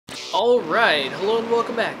Alright, hello and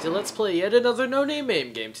welcome back to Let's Play yet another no-name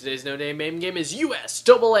MAME game. Today's no-name MAME game is US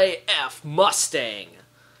AAF Mustang.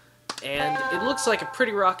 And it looks like a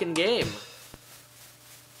pretty rockin' game.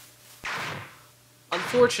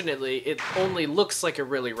 Unfortunately, it only looks like a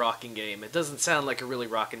really rockin' game. It doesn't sound like a really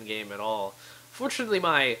rockin' game at all. Fortunately,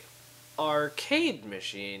 my arcade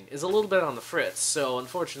machine is a little bit on the fritz, so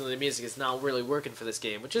unfortunately the music is not really working for this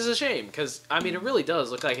game, which is a shame, because, I mean, it really does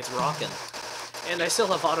look like it's rockin'. And I still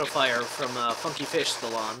have auto-fire from Funky Fish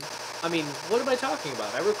still on. I mean, what am I talking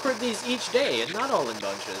about? I record these each day, and not all in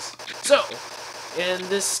bunches. So, and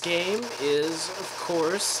this game is, of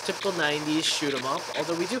course, typical 90s shoot-em-up,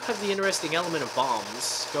 although we do have the interesting element of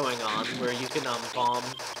bombs going on, where you can bomb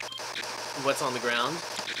what's on the ground.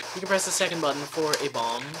 You can press the second button for a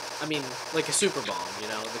bomb. I mean, like a super bomb, you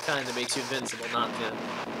know, the kind that makes you invincible, not the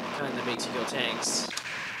kind that makes you kill tanks.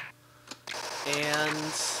 And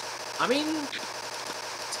I mean,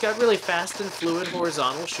 it's got really fast and fluid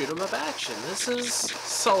horizontal shoot-'em-up action. This is a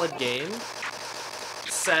solid game.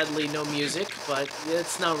 Sadly, no music, but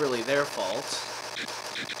it's not really their fault.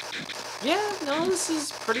 Yeah, no, this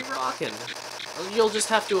is pretty rockin'. You'll just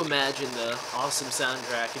have to imagine the awesome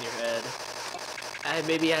soundtrack in your head. And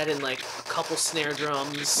maybe add in, like, a couple snare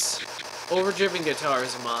drums. Overdriven guitar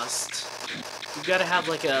is a must. You've got to have,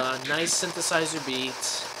 like, a nice synthesizer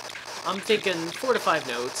beat. I'm thinking 4 to 5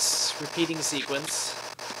 notes, repeating sequence.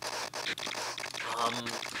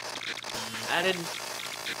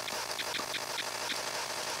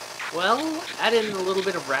 Add in a little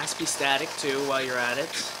bit of raspy static too while you're at it.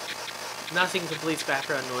 Nothing completes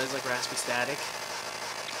background noise like raspy static.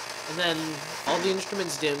 And then all the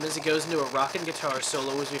instruments dim as it goes into a rockin' guitar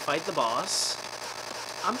solo as we fight the boss.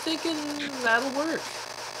 I'm thinking that'll work.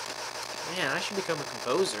 Man, I should become a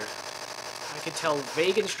composer. I could tell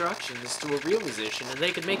vague instructions to a real musician and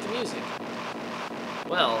they could make the music.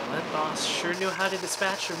 Well, that boss sure knew how to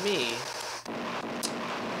dispatch of me.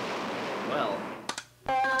 Well.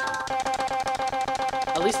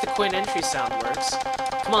 At least the coin entry sound works.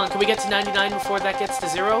 Come on, can we get to 99 before that gets to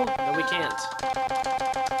 0? No, we can't.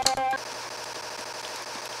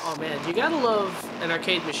 Oh man, you gotta love an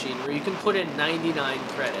arcade machine where you can put in 99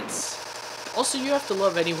 credits. Also, you have to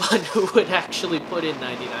love anyone who would actually put in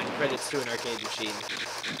 99 credits to an arcade machine.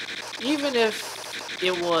 Even if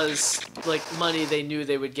it was, like, money they knew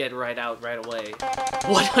they would get right away.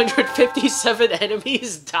 157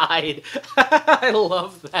 enemies died! I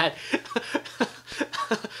love that.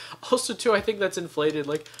 Also, too, I think that's inflated.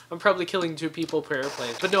 Like, I'm probably killing 2 people per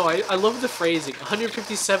airplane. But no, I love the phrasing.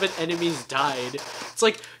 157 enemies died. It's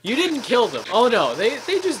like, you didn't kill them. Oh no, they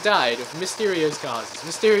just died of mysterious causes.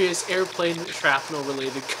 Mysterious airplane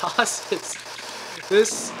shrapnel-related causes.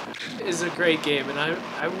 This is a great game, and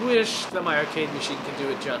I wish that my arcade machine could do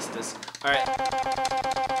it justice. Alright.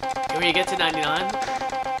 Can we get to 99?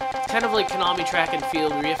 Kind of like Konami Track and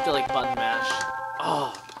Field, where you have to, like, button mash.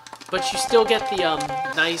 Oh. But you still get the,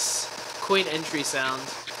 nice coin entry sound.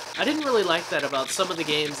 I didn't really like that about some of the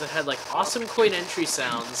games that had, like, awesome coin entry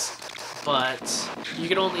sounds, but you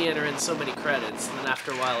could only enter in so many credits, and then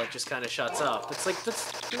after a while it just kind of shuts up. It's like,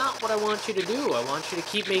 that's not what I want you to do. I want you to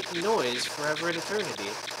keep making noise forever and eternity.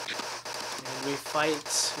 And we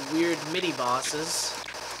fight weird mini-bosses.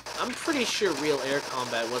 I'm pretty sure real air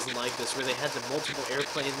combat wasn't like this, where they had the multiple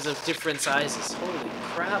airplanes of different sizes. Holy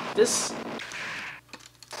crap, this...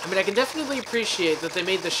 I mean, I can definitely appreciate that they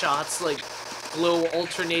made the shots, like, glow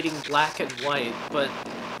alternating black and white, but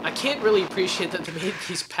I can't really appreciate that they made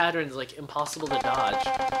these patterns, like, impossible to dodge.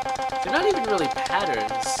 They're not even really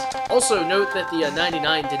patterns. Also, note that the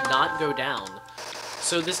 99 did not go down.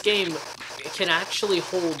 So this game can actually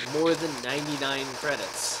hold more than 99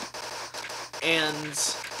 credits. And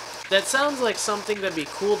that sounds like something that'd be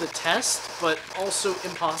cool to test, but also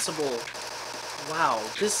impossible. Wow,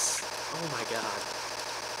 this... oh my god.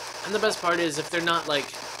 And the best part is, if they're not, like,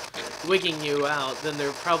 wigging you out, then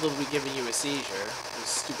they're probably giving you a seizure. Those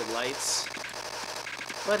stupid lights.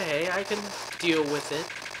 But hey, I can deal with it.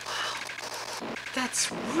 Wow.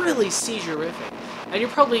 That's really seizure-rific. And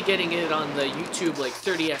you're probably getting it on the YouTube, like,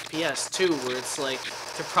 30 FPS, too, where it's, like,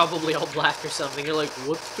 they're probably all black or something. You're like,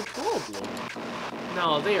 what's the problem?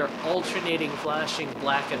 No, they are alternating, flashing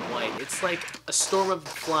black and white. It's like a storm of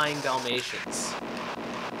flying Dalmatians.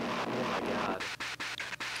 Oh my god.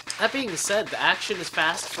 That being said, the action is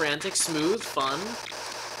fast, frantic, smooth, fun.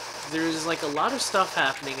 There's, like, a lot of stuff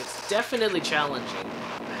happening. It's definitely challenging,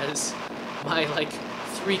 as my, like,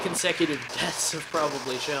 3 consecutive deaths have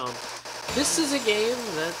probably shown. This is a game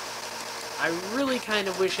that I really kind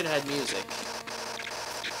of wish it had music.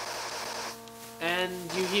 And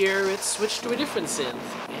you hear it switch to a different synth,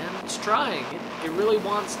 and It's trying. It really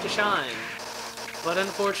wants to shine. But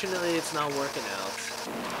unfortunately, it's not working out.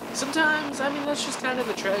 Sometimes, I mean, that's just kind of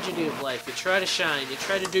the tragedy of life. You try to shine, you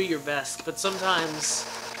try to do your best, but sometimes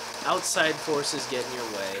outside forces get in your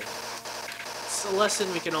way. It's a lesson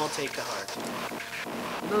we can all take to heart.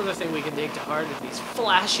 Another thing we can take to heart are these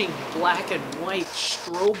flashing black and white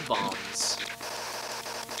strobe bombs.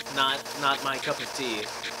 Not my cup of tea.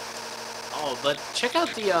 Oh, but check out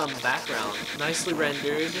the background. Nicely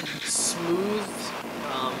rendered, smooth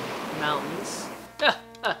mountains.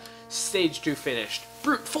 Stage 2 finished.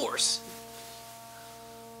 Brute force!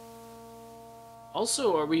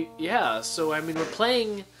 Also, are we... Yeah, so, I mean, we're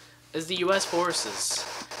playing as the US forces.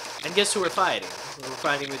 And guess who we're fighting? We're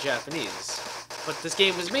fighting the Japanese. But this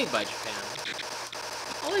game was made by Japan.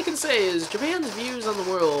 All I can say is, Japan's views on the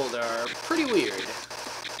world are pretty weird.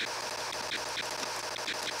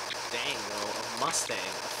 Dang, though, a Mustang. A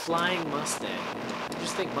flying Mustang. You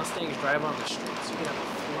just think Mustangs drive on the streets? You can have a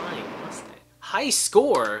flying Mustang. High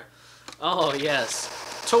score! Oh, yes.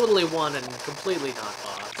 Totally won and completely not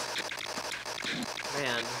bought.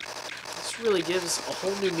 Man, this really gives a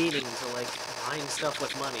whole new meaning to, like, buying stuff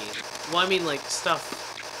with money. Well, I mean, like,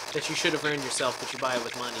 stuff that you should have earned yourself, but you buy it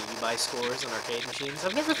with money. You buy scores on arcade machines.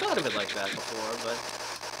 I've never thought of it like that before, but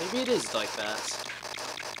maybe it is like that.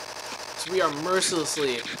 So we are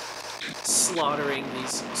mercilessly slaughtering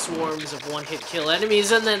these swarms of one-hit kill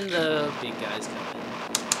enemies, and then the big guys come in.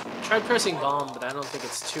 Tried pressing bomb, but I don't think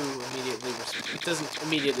it's too immediately... It doesn't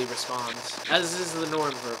immediately respond, as is the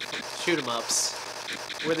norm for shoot-em-ups,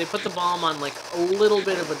 where they put the bomb on, like, a little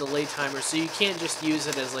bit of a delay timer, so you can't just use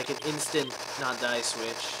it as, like, an instant not-die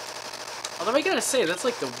switch. Although I gotta say, that's,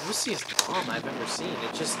 like, the wussiest bomb I've ever seen.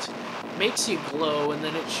 It just makes you glow, and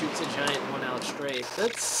then it shoots a giant one out straight.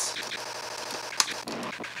 That's...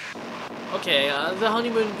 Okay, the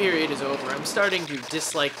honeymoon period is over. I'm starting to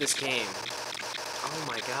dislike this game. Oh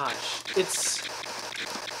my gosh. It's...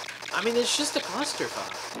 I mean, it's just a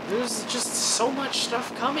clusterfuck. There's just so much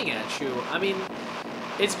stuff coming at you. I mean,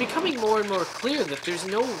 it's becoming more and more clear that there's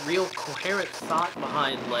no real coherent thought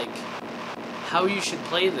behind, like, how you should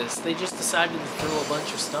play this. They just decided to throw a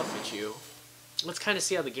bunch of stuff at you. Let's kind of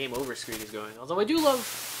see how the game over screen is going. Although I do love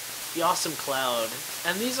the awesome cloud.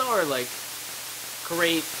 And these are, like,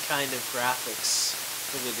 great kind of graphics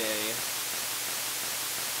for the day.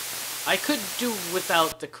 I could do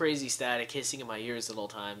without the crazy static hissing in my ears at all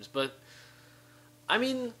times, but... I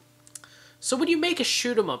mean... So when you make a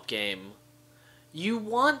shoot-'em-up game, you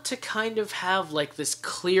want to kind of have, like, this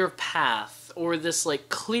clear path, or this, like,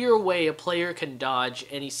 clear way a player can dodge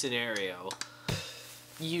any scenario.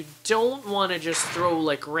 You don't want to just throw,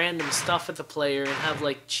 like, random stuff at the player and have,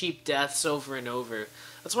 like, cheap deaths over and over.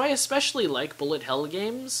 That's why I especially like bullet hell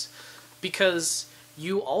games, because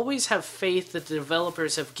you always have faith that the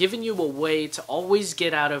developers have given you a way to always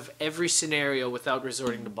get out of every scenario without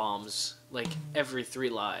resorting to bombs, like, every 3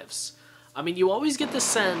 lives. I mean, you always get the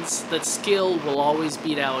sense that skill will always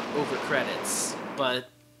beat out over credits, but...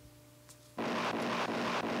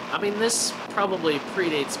 I mean, this probably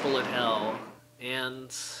predates bullet hell,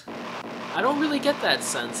 and I don't really get that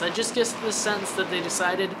sense. I just get the sense that they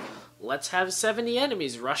decided, let's have 70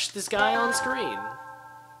 enemies rush this guy on screen.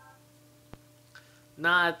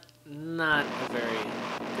 Not a very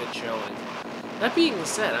good showing. That being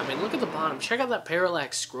said, I mean, look at the bottom. Check out that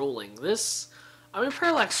parallax scrolling.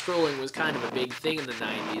 Parallax scrolling was kind of a big thing in the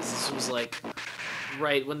 90s. This was, like,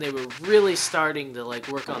 right when they were really starting to, like,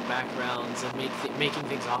 work on backgrounds and making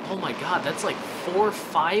things off. Oh my god, that's like 4 or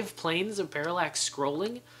 5 planes of parallax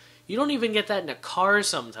scrolling? You don't even get that in a car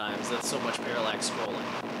sometimes, that's so much parallax scrolling.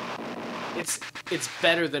 It's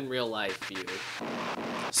better than real life view.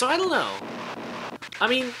 So I don't know. I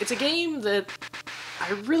mean, it's a game that I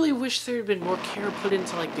really wish there had been more care put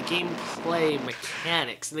into, like, the gameplay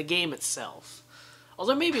mechanics and the game itself.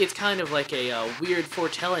 Although maybe it's kind of like a weird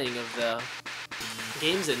foretelling of the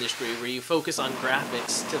games industry where you focus on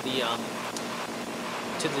graphics to the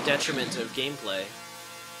detriment of gameplay.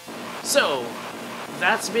 So,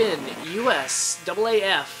 that's been US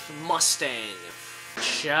AAF Mustang.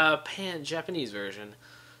 Japanese version.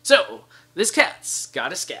 So, this cat's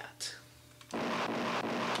got a scat.